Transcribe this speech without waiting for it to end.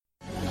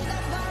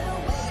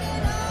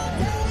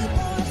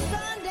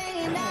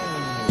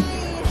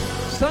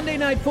Sunday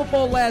Night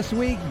Football last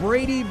week,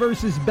 Brady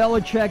versus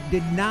Belichick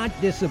did not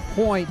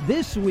disappoint.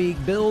 This week,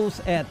 Bills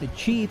at the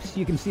Chiefs.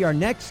 You can see our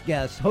next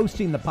guest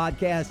hosting the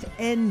podcast,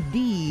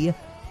 ND,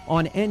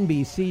 on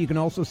NBC. You can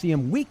also see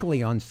him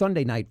weekly on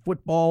Sunday Night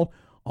Football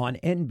on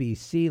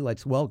NBC.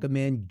 Let's welcome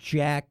in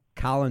Jack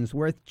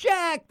Collinsworth.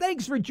 Jack,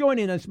 thanks for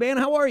joining us, man.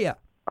 How are you?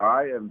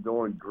 I am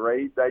doing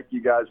great. Thank you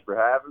guys for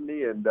having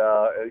me, and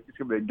it's going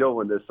to be a good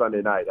one this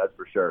Sunday night, that's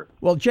for sure.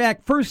 Well,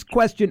 Jack, first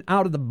question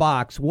out of the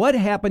box. What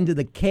happened to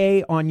the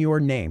K on your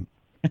name?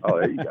 Oh,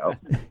 there you go.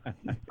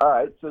 All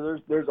right, so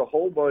there's a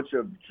whole bunch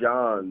of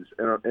Johns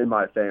in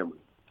my family.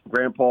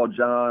 Grandpa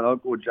John,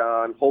 Uncle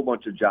John, whole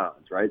bunch of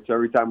Johns, right? So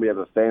every time we have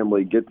a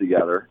family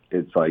get-together,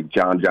 it's like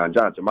John.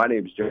 So my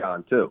name's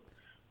John, too.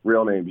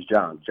 Real name's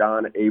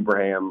John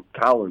Abraham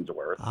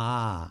Collinsworth.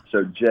 Ah.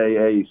 So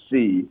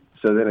J-A-C.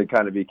 So then it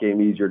kind of became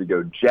easier to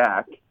go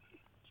Jack,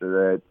 so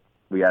that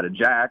we had a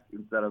Jack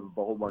instead of a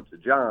whole bunch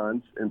of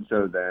Johns, and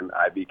so then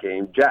I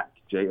became Jack,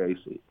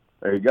 J-A-C.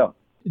 There you go.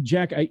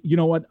 Jack, you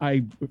know what?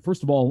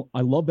 First of all,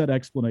 I love that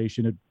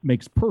explanation. It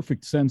makes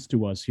perfect sense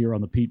to us here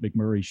on the Pete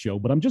McMurray Show.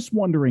 But I'm just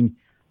wondering,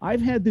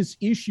 I've had this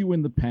issue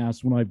in the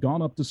past when I've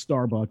gone up to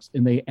Starbucks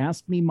and they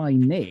ask me my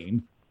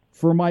name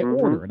for my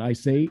order, and I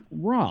say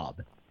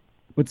Rob.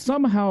 But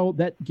somehow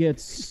that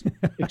gets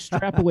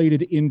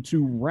extrapolated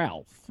into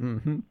Ralph.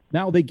 Mm-hmm.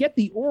 Now, they get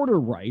the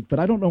order right, but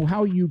I don't know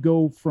how you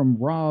go from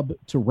Rob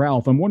to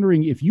Ralph. I'm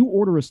wondering, if you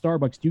order a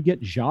Starbucks, do you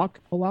get Jacques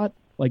a lot?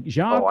 Like,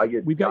 Jacques,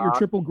 we've got your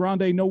triple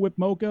grande, no whip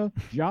mocha.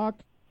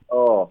 Jacques?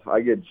 Oh,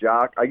 I get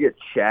Jacques. I get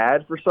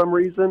Chad for some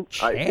reason.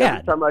 Chad?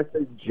 Every time I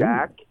say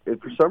Jack,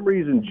 for some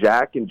reason,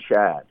 Jack and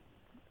Chad,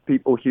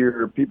 people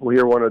hear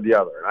one or the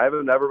other. And I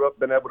haven't never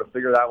been able to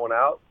figure that one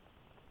out.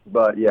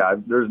 But, yeah,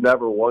 there's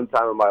never one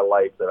time in my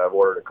life that I've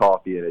ordered a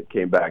coffee and it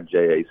came back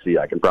J-A-C.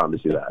 I can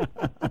promise you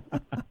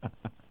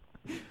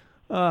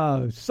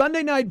that.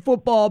 Sunday Night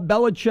Football,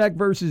 Belichick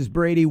versus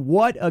Brady.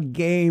 What a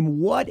game.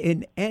 What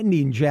an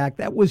ending, Jack.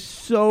 That was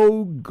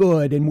so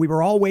good. And we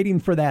were all waiting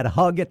for that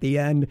hug at the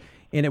end,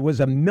 and it was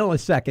a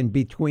millisecond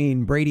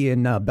between Brady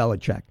and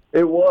Belichick.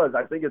 It was.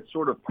 I think it's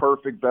sort of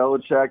perfect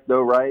Belichick,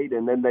 though, right?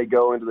 And then they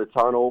go into the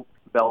tunnel.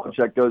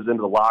 Belichick goes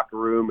into the locker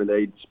room, and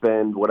they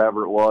spend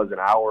whatever it was, an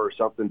hour or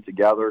something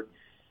together.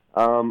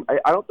 I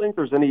don't think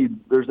there's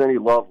any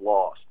love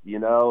lost, you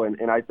know?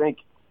 And I think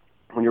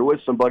when you're with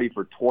somebody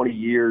for 20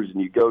 years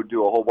and you go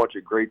do a whole bunch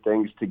of great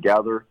things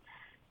together,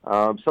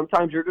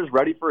 sometimes you're just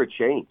ready for a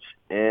change.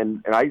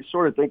 And I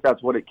sort of think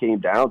that's what it came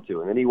down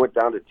to. And then he went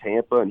down to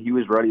Tampa, and he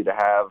was ready to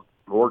have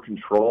more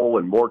control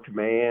and more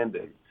command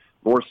and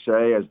more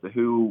say as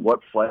to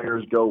what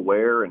players go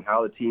where and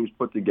how the team's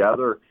put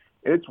together.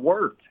 And it's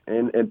worked,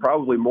 and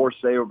probably more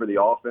say over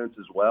the offense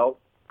as well.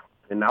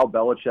 And now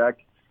Belichick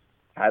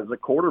has a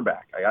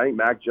quarterback. I think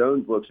Mac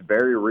Jones looks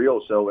very real.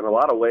 So in a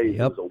lot of ways,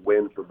 It was a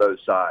win for both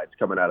sides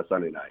coming out of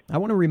Sunday night. I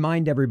want to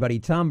remind everybody,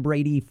 Tom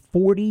Brady,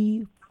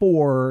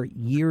 44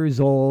 years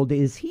old.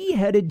 Is he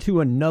headed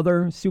to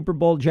another Super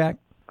Bowl, Jack?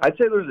 I'd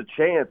say there's a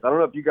chance. I don't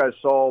know if you guys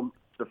saw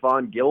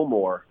Stephon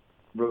Gilmore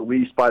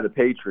released by the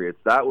Patriots.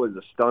 That was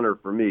a stunner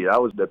for me.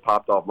 That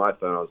popped off my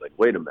phone. I was like,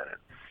 wait a minute.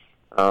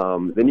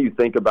 Then you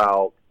think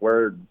about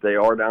where they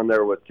are down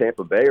there with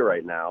Tampa Bay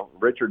right now.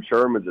 Richard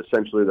Sherman's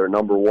essentially their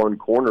number one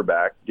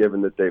cornerback, given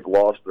that they've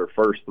lost their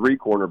first three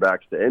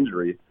cornerbacks to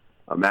injury.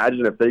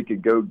 Imagine if they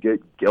could go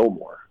get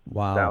Gilmore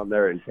down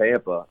there in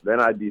Tampa.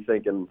 Then I'd be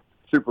thinking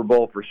Super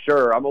Bowl for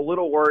sure. I'm a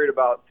little worried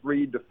about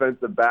three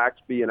defensive backs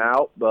being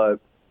out, but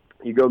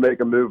you go make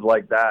a move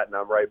like that, and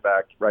I'm right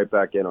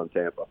back in on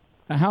Tampa.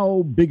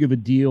 How big of a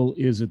deal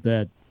is it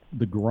that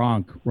the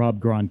Rob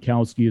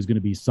Gronkowski, is going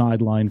to be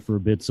sidelined for a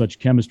bit? Such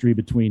chemistry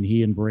between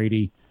he and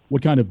Brady.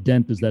 What kind of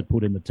dent does that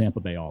put in the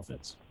Tampa Bay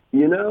offense?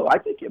 You know, I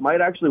think it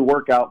might actually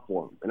work out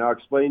for him, and I'll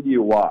explain to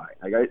you why.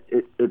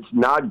 It's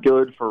not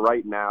good for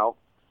right now.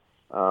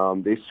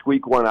 They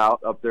squeak one out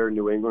up there in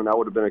New England. That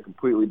would have been a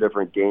completely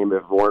different game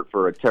if it weren't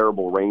for a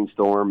terrible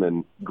rainstorm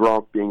and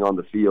Gronk being on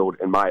the field,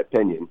 in my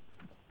opinion.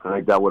 I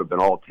think that would have been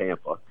all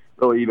Tampa.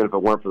 Really, even if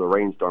it weren't for the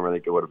rainstorm, I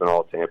think it would have been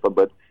all Tampa.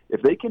 But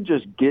if they can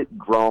just get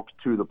Gronk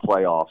to the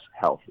playoffs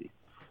healthy,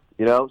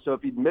 you know, so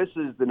if he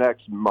misses the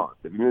next month,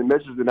 if he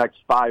misses the next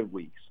 5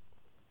 weeks,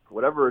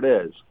 whatever it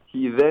is,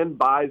 he then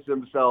buys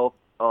himself,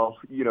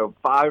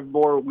 5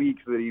 more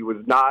weeks that he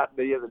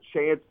has a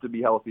chance to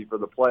be healthy for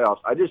the playoffs.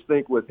 I just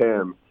think with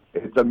him,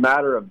 it's a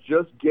matter of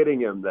just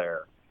getting him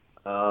there.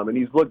 And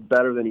he's looked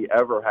better than he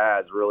ever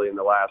has, really, in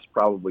the last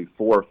probably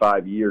 4 or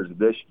 5 years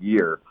this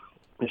year.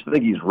 I just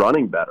think he's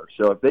running better.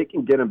 So if they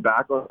can get him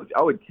back on,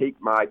 I would take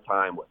my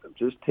time with him.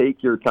 Just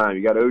take your time.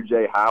 You got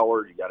O.J.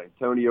 Howard, you got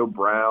Antonio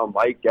Brown,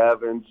 Mike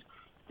Evans,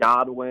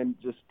 Godwin.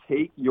 Just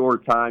take your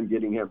time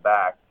getting him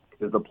back,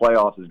 because the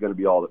playoffs is going to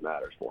be all that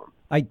matters for him.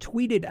 I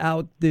tweeted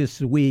out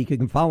this week, you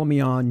can follow me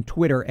on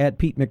Twitter at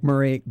Pete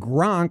McMurray,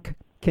 Gronk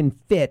can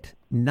fit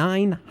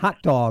 9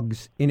 hot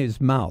dogs in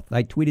his mouth.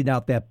 I tweeted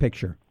out that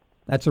picture.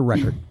 That's a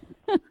record.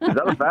 Is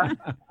that a fact?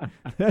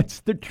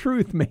 That's the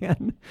truth,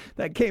 man.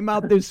 That came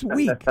out this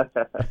week.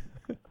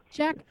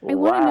 Jack, I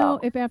want to know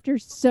if after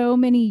so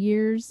many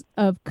years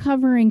of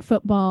covering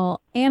football,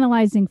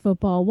 analyzing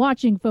football,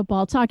 watching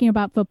football, talking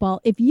about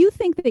football, if you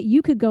think that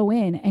you could go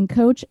in and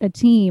coach a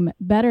team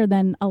better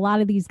than a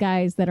lot of these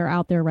guys that are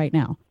out there right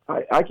now.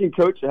 I can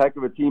coach a heck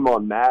of a team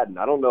on Madden.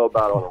 I don't know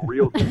about on a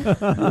real team,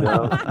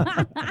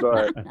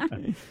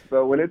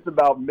 but when it's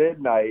about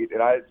midnight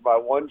and it's my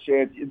one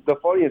chance, the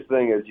funniest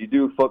thing is you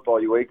do football,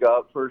 you wake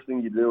up, first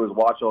thing you do is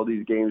watch all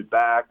these games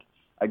back.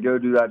 I go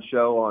do that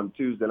show on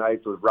Tuesday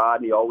nights with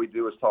Rodney. All we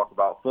do is talk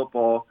about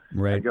football.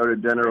 Right. I go to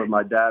dinner with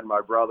my dad and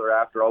my brother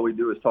after. All we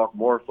do is talk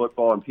more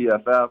football and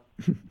PFF.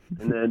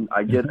 And then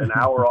I get an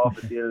hour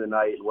off at the end of the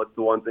night. And what's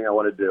the one thing I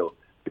want to do?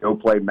 Go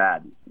play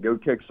Madden. Go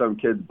kick some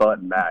kid's butt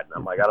in Madden.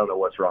 I'm like, I don't know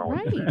what's wrong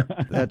with me.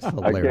 That's I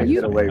hilarious. can't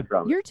get away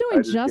from it. You're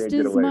doing just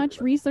as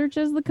much research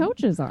as the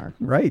coaches are.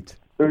 Right.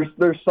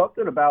 There's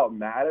something about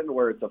Madden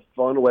where it's a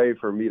fun way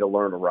for me to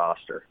learn a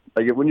roster.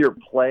 Like when you're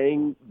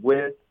playing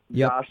with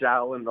Josh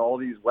Allen and all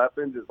these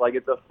weapons,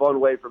 it's a fun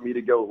way for me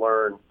to go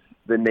learn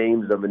the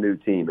names of a new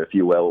team, if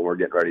you will, when we're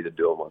getting ready to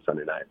do them on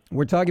Sunday night.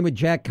 We're talking with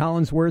Jack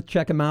Collinsworth.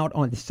 Check him out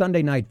on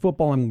Sunday Night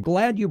Football. I'm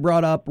glad you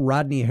brought up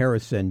Rodney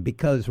Harrison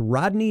because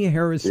Rodney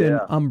Harrison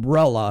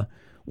umbrella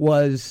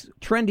was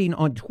trending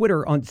on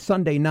Twitter on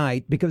Sunday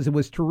night because it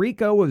was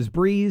Tirico, it was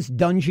Breeze,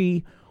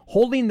 Dungy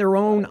holding their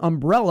own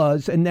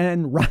umbrellas, and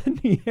then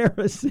Rodney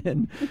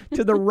Harrison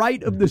to the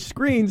right of the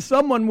screen,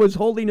 someone was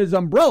holding his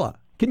umbrella.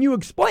 Can you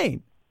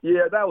explain?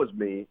 Yeah, that was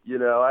me.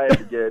 I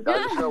had to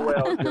there's no way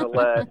I was going to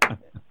let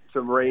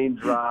some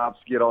raindrops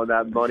get on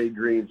that money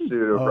green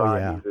suit of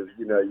Rodney's.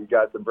 Yeah. You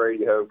got the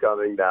Brady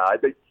homecoming now. I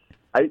think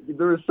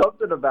there was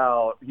something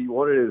about he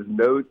wanted his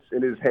notes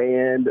in his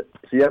hand,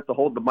 so you have to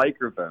hold the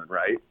microphone,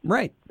 right?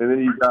 Right. And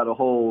then you got to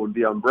hold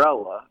the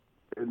umbrella,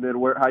 and then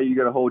how are you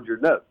going to hold your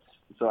notes?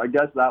 So I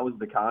guess that was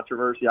the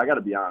controversy. I got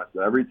to be honest,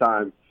 though, every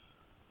time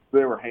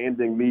they were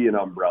handing me an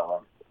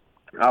umbrella,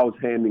 I was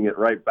handing it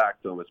right back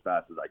to them as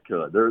fast as I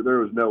could. There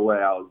was no way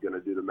I was going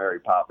to do the Mary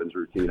Poppins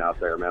routine out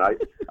there, man.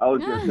 I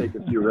was going to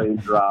take a few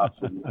raindrops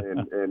and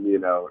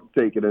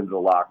take it into the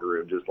locker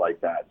room just like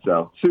that.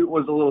 So suit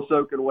was a little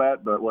soaking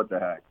wet, but what the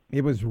heck.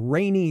 It was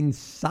raining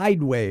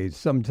sideways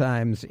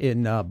sometimes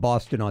in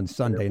Boston on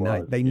Sunday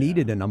night. They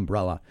needed an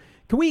umbrella.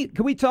 Can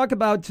we talk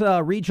about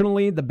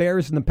regionally the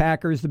Bears and the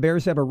Packers? The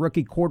Bears have a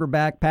rookie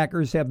quarterback.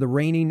 Packers have the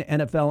reigning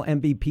NFL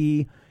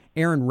MVP,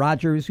 Aaron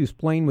Rodgers, who's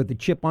playing with a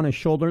chip on his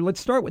shoulder. Let's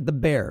start with the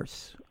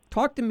Bears.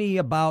 Talk to me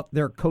about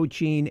their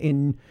coaching,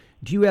 and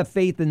do you have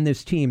faith in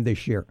this team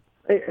this year?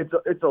 Hey,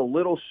 it's a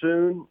little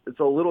soon. It's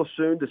a little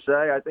soon to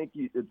say. I think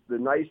it's the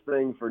nice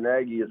thing for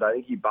Nagy is I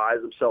think he buys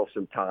himself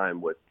some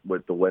time with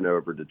the win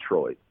over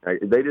Detroit. Right?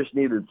 They just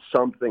needed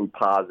something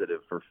positive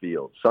for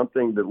Fields,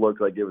 something that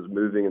looked like it was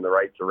moving in the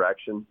right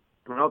direction.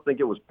 I don't think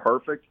it was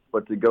perfect,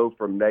 but to go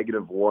from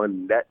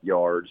 -1 net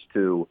yards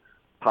to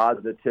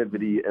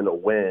positivity and a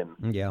win,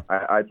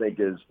 I think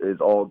is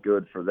all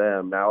good for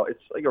them. Now,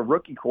 it's like a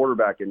rookie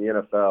quarterback in the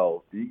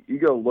NFL. You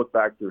go look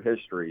back through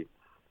history,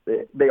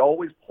 they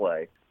always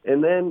play.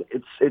 And then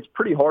it's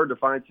pretty hard to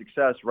find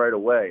success right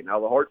away. Now,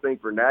 the hard thing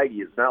for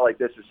Nagy is not like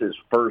this is his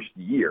first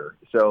year.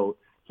 So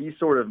he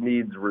sort of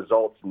needs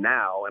results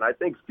now. And I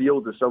think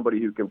Fields is somebody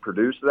who can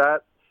produce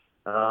that.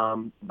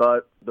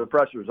 But the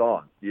pressure's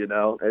on,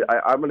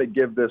 I'm going to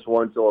give this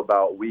one till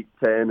about week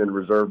 10 and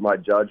reserve my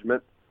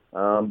judgment.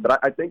 But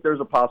I think there's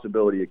a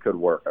possibility it could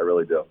work. I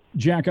really do.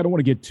 Jack, I don't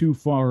want to get too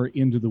far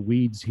into the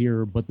weeds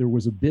here, but there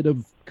was a bit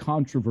of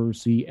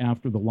controversy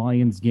after the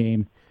Lions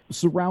game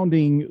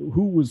surrounding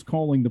who was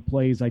calling the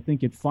plays. I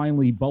think it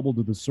finally bubbled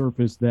to the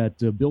surface that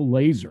Bill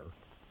Lazor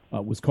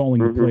was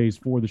calling the plays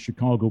for the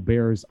Chicago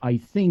Bears. I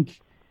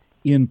think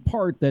in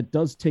part that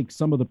does take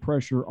some of the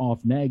pressure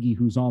off Nagy,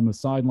 who's on the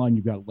sideline.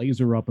 You've got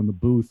Lazor up in the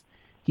booth.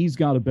 He's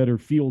got a better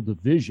field of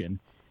vision.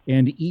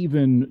 And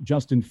even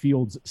Justin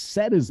Fields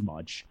said as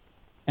much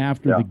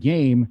after the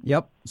game.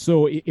 Yep.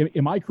 So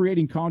am I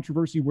creating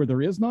controversy where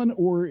there is none,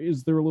 or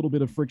is there a little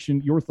bit of friction?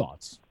 Your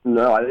thoughts?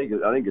 No, I think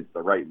it's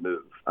the right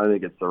move. I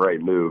think it's the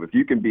right move. If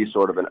you can be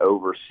sort of an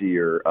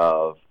overseer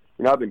of,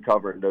 I've been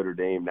covering Notre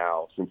Dame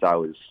now since I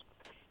was,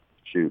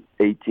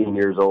 18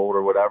 years old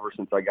or whatever,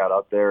 since I got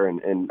up there.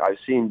 And I've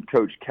seen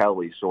Coach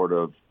Kelly sort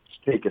of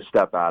take a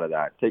step out of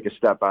that, take a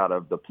step out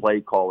of the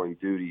play calling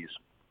duties,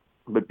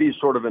 but be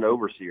sort of an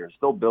overseer and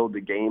still build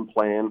the game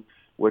plan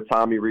with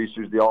Tommy Rees,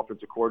 who's the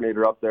offensive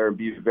coordinator up there, and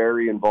be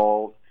very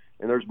involved.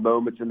 And there's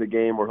moments in the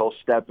game where he'll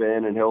step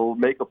in and he'll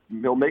make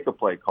a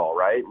play call,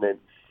 right? And then,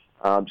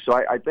 so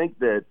I think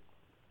that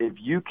if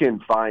you can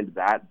find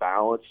that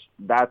balance,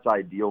 that's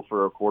ideal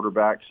for a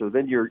quarterback. So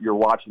then you're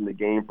watching the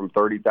game from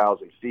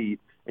 30,000 feet,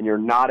 and you're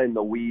not in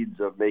the weeds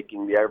of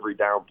making the every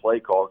down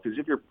play call. Because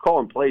if you're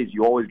calling plays,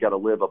 you always got to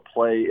live a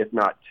play, if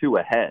not two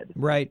ahead.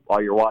 Right.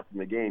 While you're watching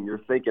the game, you're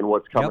thinking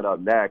what's coming up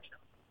next.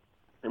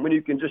 And when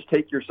you can just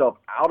take yourself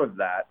out of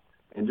that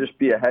and just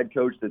be a head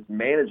coach that's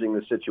managing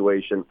the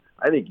situation,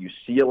 I think you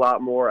see a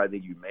lot more. I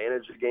think you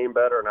manage the game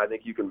better, and I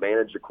think you can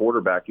manage a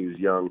quarterback who's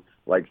young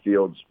like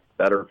Fields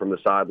better from the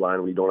sideline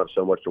when you don't have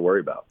so much to worry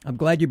about. I'm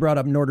glad you brought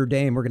up Notre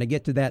Dame. We're going to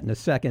get to that in a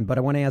second, but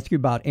I want to ask you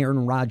about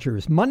Aaron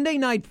Rodgers. Monday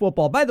Night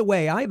Football. By the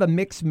way, I have a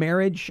mixed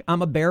marriage.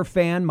 I'm a Bear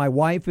fan. My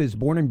wife is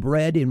born and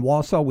bred in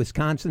Wausau,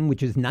 Wisconsin,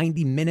 which is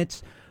 90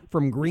 minutes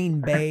from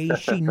Green Bay.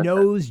 She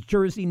knows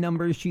jersey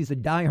numbers. She's a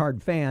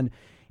diehard fan.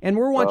 And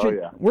we're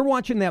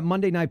watching that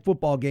Monday Night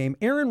Football game.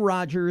 Aaron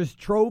Rodgers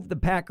drove the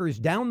Packers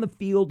down the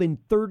field in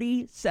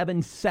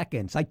 37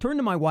 seconds. I turned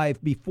to my wife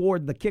before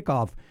the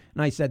kickoff,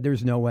 and I said,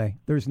 there's no way.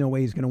 There's no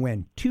way he's going to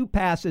win. 2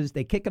 passes,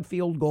 they kick a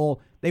field goal,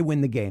 they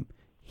win the game.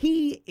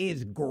 He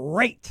is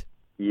great.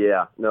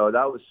 Yeah, no,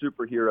 that was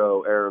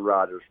superhero Aaron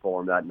Rodgers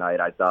form that night,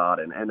 I thought.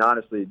 And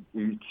honestly,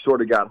 you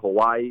sort of got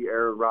Hawaii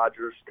Aaron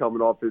Rodgers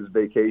coming off his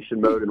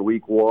vacation mode in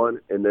week 1,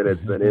 and then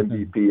it's been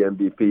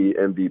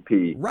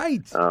MVP.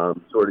 Right.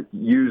 Sort of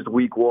used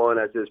week 1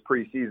 as his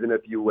preseason,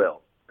 if you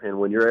will. And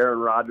when you're Aaron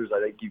Rodgers, I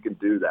think you can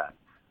do that.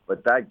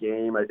 But that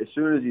game, as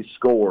soon as he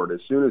scored, as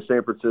soon as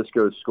San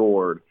Francisco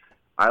scored,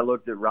 I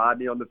looked at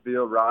Rodney on the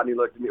field. Rodney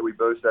looked at me. We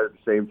both said at the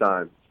same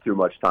time, it's too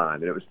much time.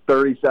 And it was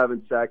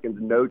 37 seconds,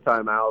 no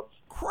timeouts.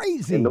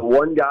 Crazy. And the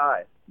one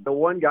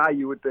guy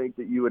you would think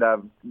that you would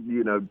have,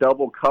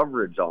 double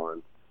coverage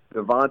on,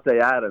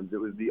 Davante Adams, it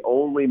was the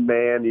only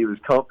man he was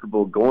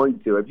comfortable going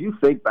to. If you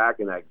think back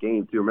in that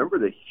game, too, remember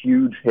the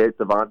huge hit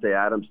Davante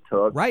Adams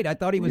took? Right, I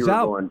thought he was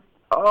out. Going,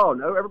 oh,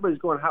 no, everybody's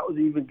going, how is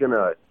he even going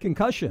to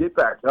get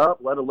back up,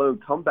 let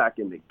alone come back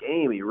in the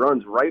game? He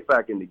runs right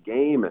back in the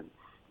game, and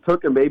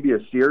took him maybe a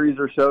series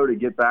or so to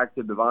get back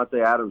to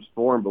Davante Adams'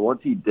 form. But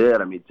once he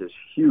did, I mean, just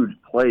huge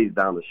plays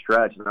down the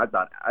stretch. And I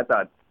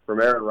thought from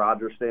Aaron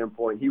Rodgers'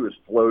 standpoint, he was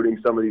floating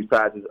some of these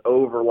passes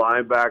over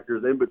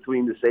linebackers, in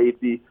between the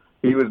safety.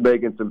 He was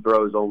making some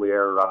throws only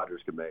Aaron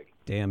Rodgers could make.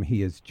 Damn,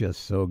 he is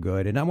just so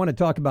good. And I want to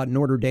talk about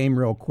Notre Dame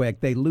real quick.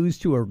 They lose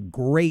to a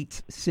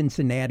great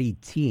Cincinnati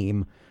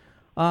team.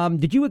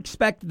 Did you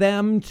expect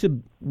them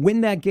to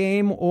win that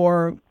game,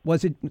 or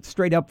was it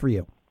straight up for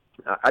you?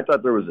 I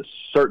thought there was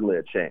certainly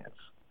a chance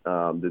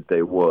that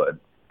they would.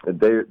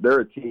 They're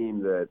a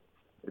team that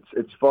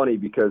it's funny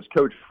because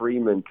Coach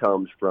Freeman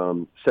comes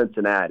from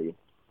Cincinnati,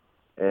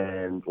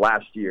 and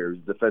last year's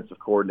defensive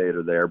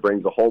coordinator there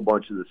brings a whole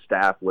bunch of the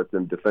staff with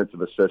him,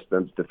 defensive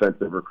assistants,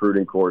 defensive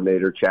recruiting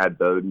coordinator, Chad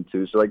Bowden,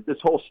 too. So, this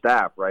whole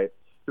staff, right,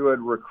 who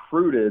had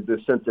recruited the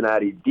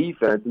Cincinnati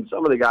defense and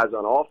some of the guys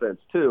on offense,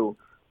 too,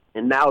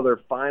 and now they're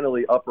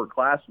finally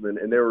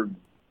upperclassmen, and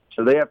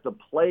so they have to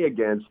play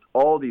against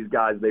all these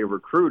guys they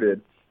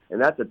recruited,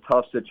 and that's a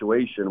tough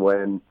situation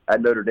when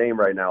at Notre Dame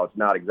right now it's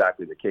not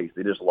exactly the case.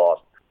 They just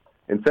lost.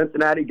 And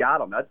Cincinnati got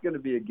them. That's going to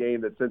be a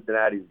game that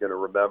Cincinnati is going to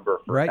remember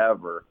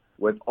forever,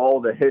 with all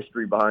the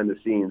history behind the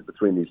scenes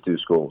between these two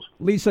schools.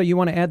 Lisa, you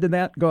want to add to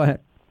that? Go ahead.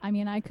 I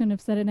mean, I couldn't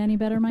have said it any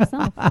better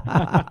myself.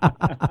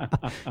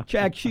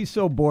 Jack, she's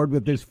so bored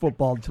with this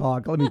football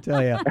talk, let me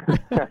tell you.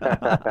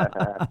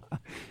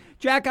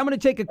 Jack, I'm going to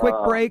take a quick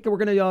break. We're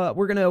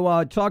going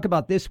to talk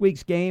about this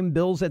week's game,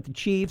 Bills at the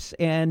Chiefs,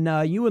 and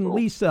you and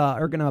Lisa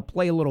are going to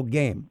play a little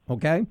game,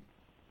 okay?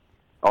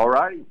 All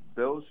righty.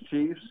 Bills,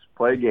 Chiefs,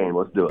 play a game.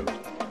 Let's do it.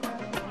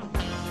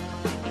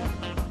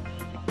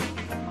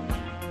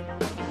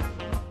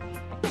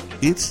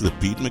 It's the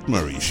Pete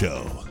McMurray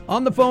Show.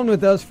 On the phone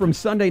with us from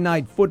Sunday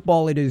Night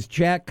Football, it is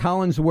Jack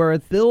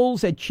Collinsworth.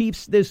 Bills at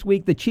Chiefs this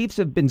week. The Chiefs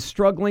have been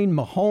struggling.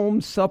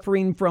 Mahomes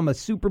suffering from a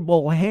Super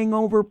Bowl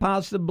hangover,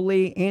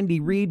 possibly. Andy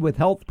Reid with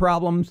health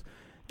problems.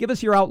 Give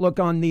us your outlook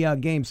on the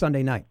game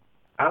Sunday night.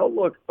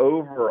 Outlook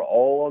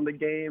overall on the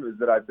game is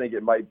that I think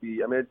it might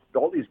be,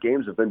 all these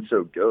games have been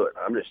so good.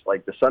 I'm just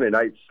like the Sunday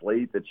night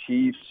slate, the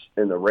Chiefs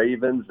and the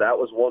Ravens, that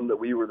was one that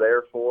we were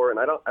there for. And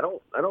I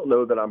don't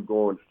know that I'm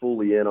going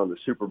fully in on the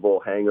Super Bowl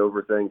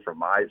hangover thing from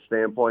my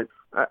standpoint.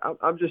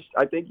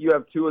 I think you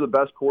have two of the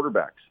best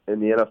quarterbacks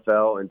in the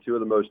NFL and two of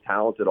the most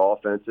talented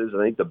offenses.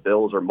 I think the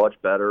Bills are much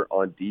better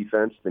on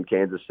defense than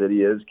Kansas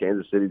City is.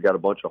 Kansas City's got a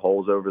bunch of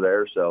holes over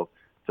there, so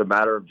it's a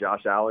matter of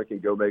Josh Allen can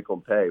go make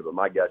them pay. But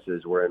my guess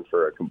is we're in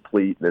for a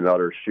complete and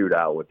utter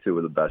shootout with two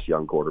of the best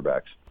young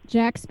quarterbacks.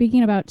 Jack,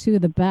 speaking about two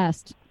of the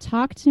best,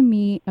 talk to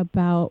me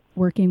about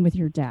working with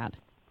your dad.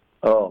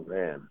 Oh,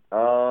 man.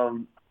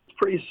 It's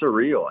pretty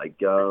surreal.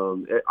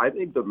 I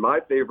think that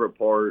my favorite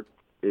part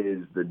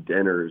is the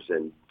dinners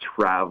and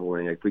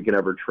traveling. If we can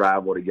ever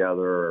travel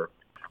together, or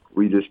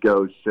we just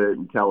go sit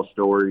and tell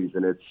stories,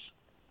 and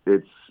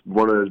it's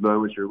one of those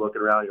moments you're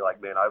looking around, you're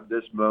like, man, I have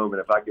this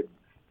moment. If I could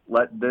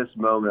let this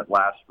moment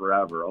last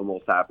forever,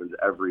 almost happens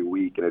every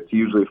week. And it's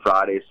usually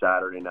Friday,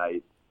 Saturday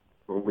night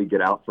when we get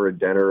out for a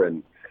dinner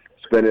and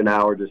spend an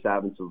hour just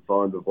having some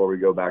fun before we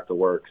go back to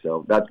work.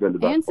 So that's been the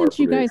best part. And since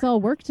you guys all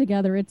work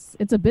together, it's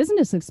a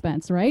business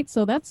expense, right?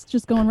 So that's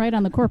just going right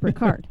on the corporate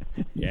card.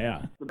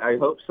 Yeah. I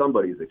hope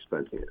somebody's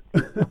expensing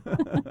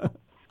it.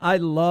 I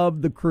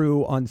love the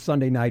crew on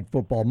Sunday Night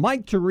Football.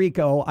 Mike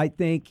Tirico, I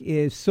think,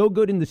 is so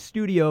good in the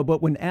studio,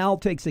 but when Al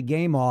takes a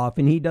game off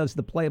and he does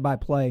the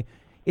play-by-play,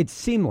 it's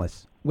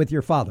seamless. with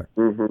your father.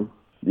 Mm-hmm.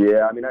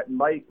 Yeah, I mean,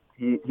 Mike,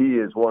 he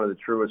is one of the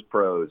truest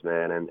pros,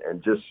 man,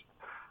 and just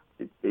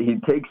he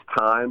takes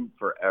time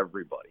for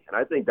everybody. And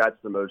I think that's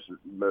the most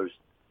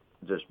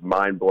just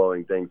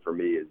mind-blowing thing for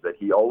me is that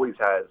he always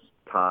has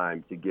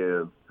time to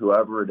give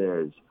whoever it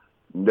is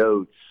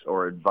notes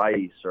or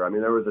advice. Or I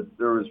mean, there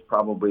was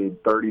probably a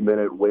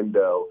 30-minute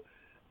window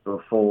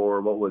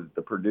before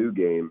the Purdue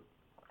game.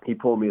 He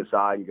pulled me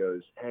aside and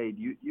goes, "Hey,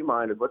 do you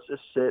mind if let's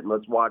just sit and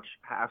let's watch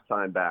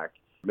halftime back?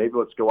 Maybe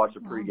let's go watch the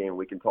pregame and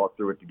we can talk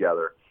through it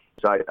together."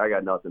 So I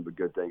got nothing but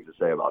good things to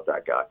say about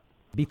that guy.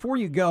 Before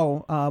you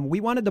go, we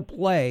wanted to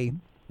play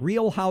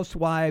Real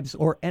Housewives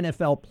or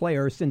NFL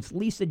Player since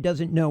Lisa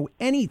doesn't know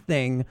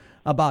anything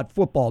about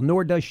football,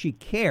 nor does she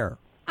care.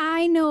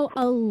 I know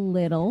a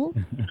little.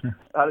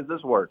 How does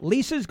this work?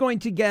 Lisa's going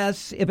to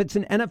guess if it's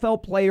an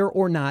NFL player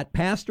or not,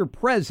 past or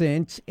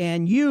present,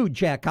 and you,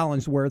 Jack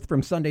Collinsworth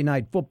from Sunday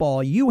Night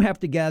Football, you have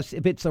to guess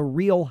if it's a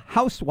real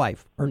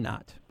housewife or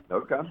not.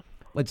 Okay.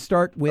 Let's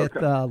start with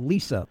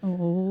Lisa.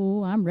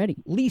 Oh, I'm ready.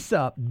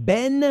 Lisa,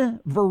 Ben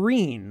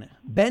Vereen.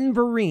 Ben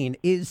Vereen,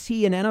 is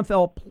he an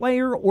NFL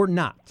player or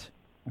not?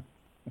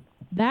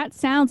 That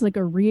sounds like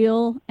a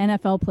real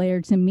NFL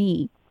player to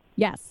me.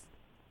 Yes.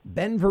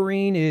 Ben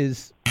Vereen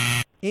is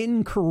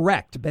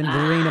incorrect. Ben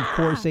Vereen, of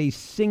course, a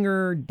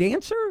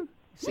singer-dancer,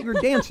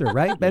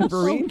 right? Ben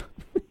Vereen?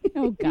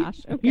 Oh, gosh.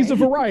 Okay. He's a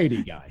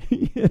variety guy.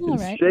 All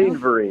right. Shane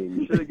Vereen.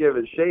 You should have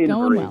given Shane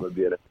Going Vereen well. would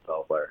be an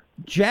NFL player.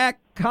 Jack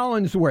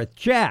Collinsworth.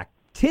 Jack,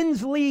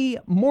 Tinsley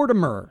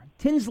Mortimer.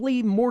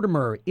 Tinsley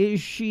Mortimer,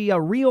 is she a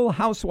real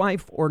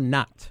housewife or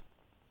not?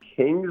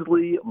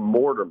 Kingsley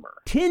Mortimer.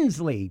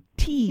 Tinsley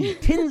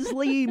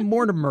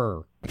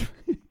Mortimer.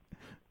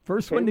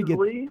 First one to get,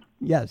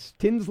 yes,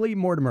 Tinsley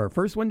Mortimer.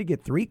 First one to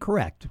get 3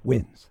 correct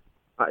wins.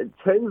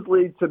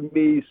 Tinsley, to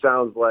me,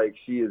 sounds like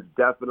she is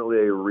definitely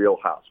a real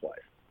housewife.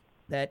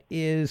 That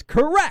is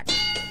correct.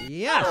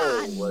 Yes.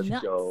 Oh, let's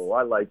go.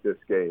 I like this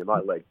game.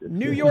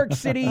 New York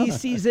City,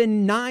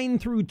 season 9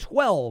 through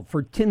 12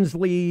 for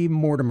Tinsley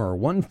Mortimer.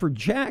 1 for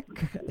Jack,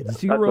 0.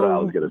 That's what I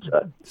was going to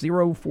say.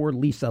 0 for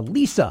Lisa.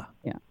 Lisa.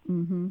 Yeah.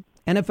 Mm-hmm.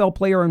 NFL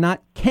player or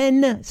not?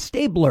 Ken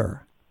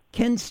Stabler.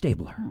 Ken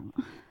Stabler.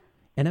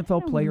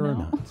 NFL player or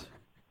not?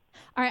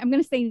 All right, I'm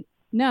going to say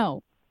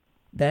no.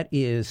 That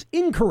is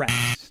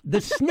incorrect.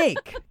 The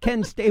Snake,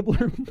 Ken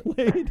Stabler,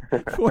 played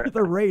for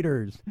the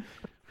Raiders.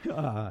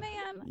 Man,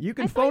 you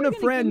can phone a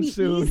friend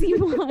soon. Easy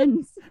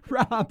ones.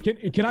 Rob,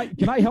 can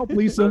I help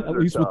Lisa at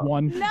least with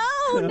one?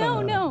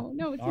 No.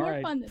 It's more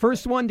right. fun.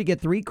 First one to get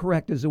 3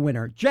 correct is a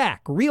winner.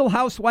 Jack, real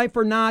housewife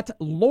or not?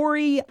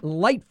 Lori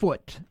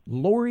Lightfoot.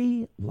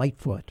 Lori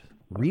Lightfoot.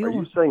 Real. Are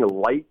you saying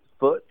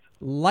Lightfoot?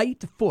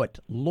 Lightfoot.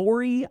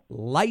 Lori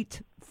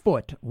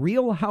Lightfoot.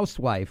 Real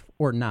housewife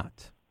or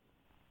not?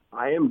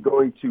 I am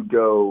going to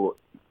go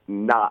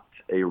not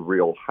a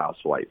real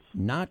housewife.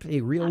 Not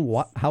a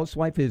real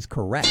housewife is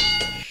correct.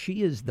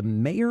 She is the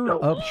mayor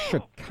of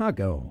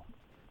Chicago.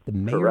 The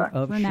mayor Correct.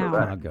 of For now.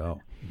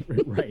 Chicago.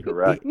 Right.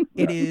 Correct.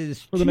 It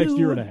is For the next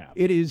year and a half.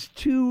 It is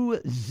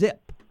 2-0.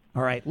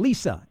 All right,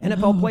 Lisa,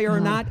 NFL player or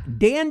not?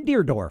 Dan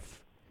Deerdorf.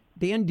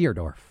 Dan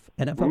Deerdorf,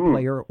 NFL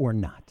player or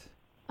not?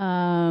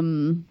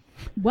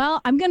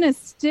 Well, I'm going to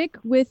stick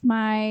with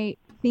my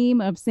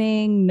theme of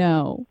saying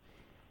no.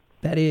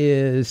 That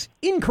is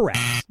incorrect.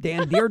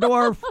 Dan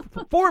Deerdorf,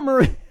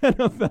 former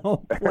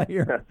NFL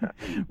player.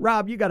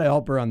 Rob, you got to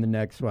help her on the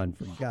next one.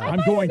 For God,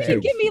 I'm going You to.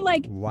 could give me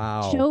like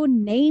Joe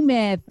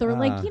Namath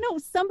or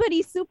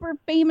somebody super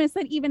famous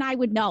that even I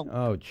would know.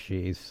 Oh,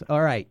 jeez.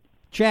 All right,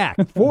 Jack,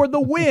 for the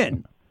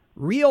win.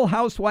 Real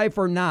housewife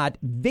or not?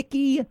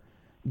 Vicky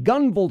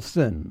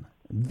Gunvalson.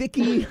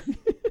 Vicky.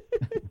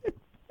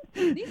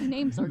 These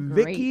names are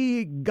great.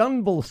 Vicky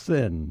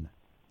Gunvalson.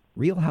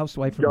 Real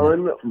housewife or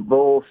not?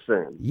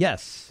 Gunvalson.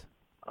 Yes.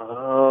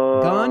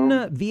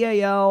 Gun,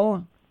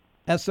 V-A-L-S-O-N.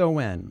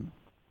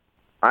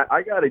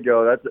 I got to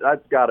go.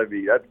 That's got to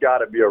be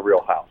a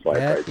real housewife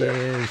That right there.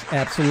 is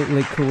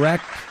absolutely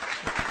correct.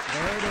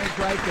 There it is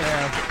right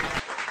there.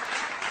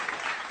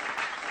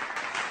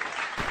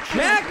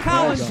 Jack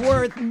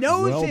Collinsworth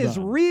knows his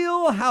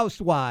Real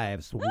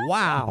Housewives.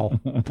 Wow.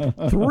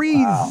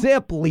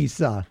 3-0,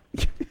 Lisa.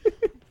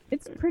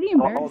 It's pretty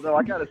embarrassing. Although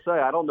I got to say,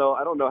 I don't know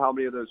how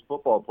many of those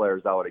football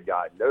players I would have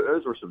gotten.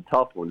 Those were some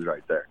tough ones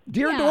right there.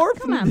 Deerdorf,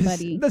 come on,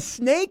 buddy. The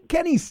Snake,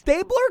 Kenny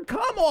Stabler?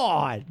 Come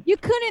on. You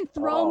couldn't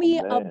throw me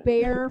a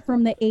bear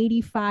from the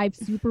 85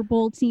 Super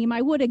Bowl team.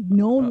 I would have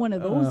known one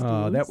of those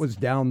dudes. That was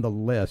down the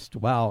list.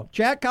 Wow.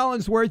 Jack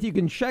Collinsworth, you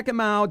can check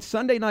him out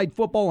Sunday Night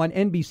Football on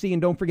NBC,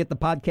 and don't forget the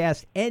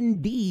podcast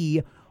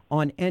ND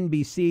on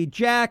NBC.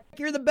 Jack,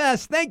 you're the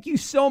best. Thank you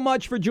so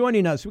much for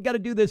joining us. We got to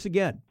do this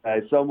again.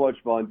 Hey, so much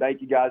fun.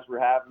 Thank you guys for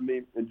having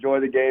me. Enjoy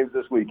the games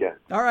this weekend.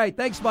 All right.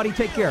 Thanks, buddy.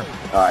 Take care.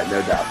 All right, no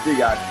doubt. See you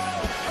guys.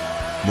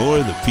 More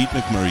of the Pete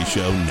McMurray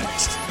Show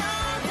next.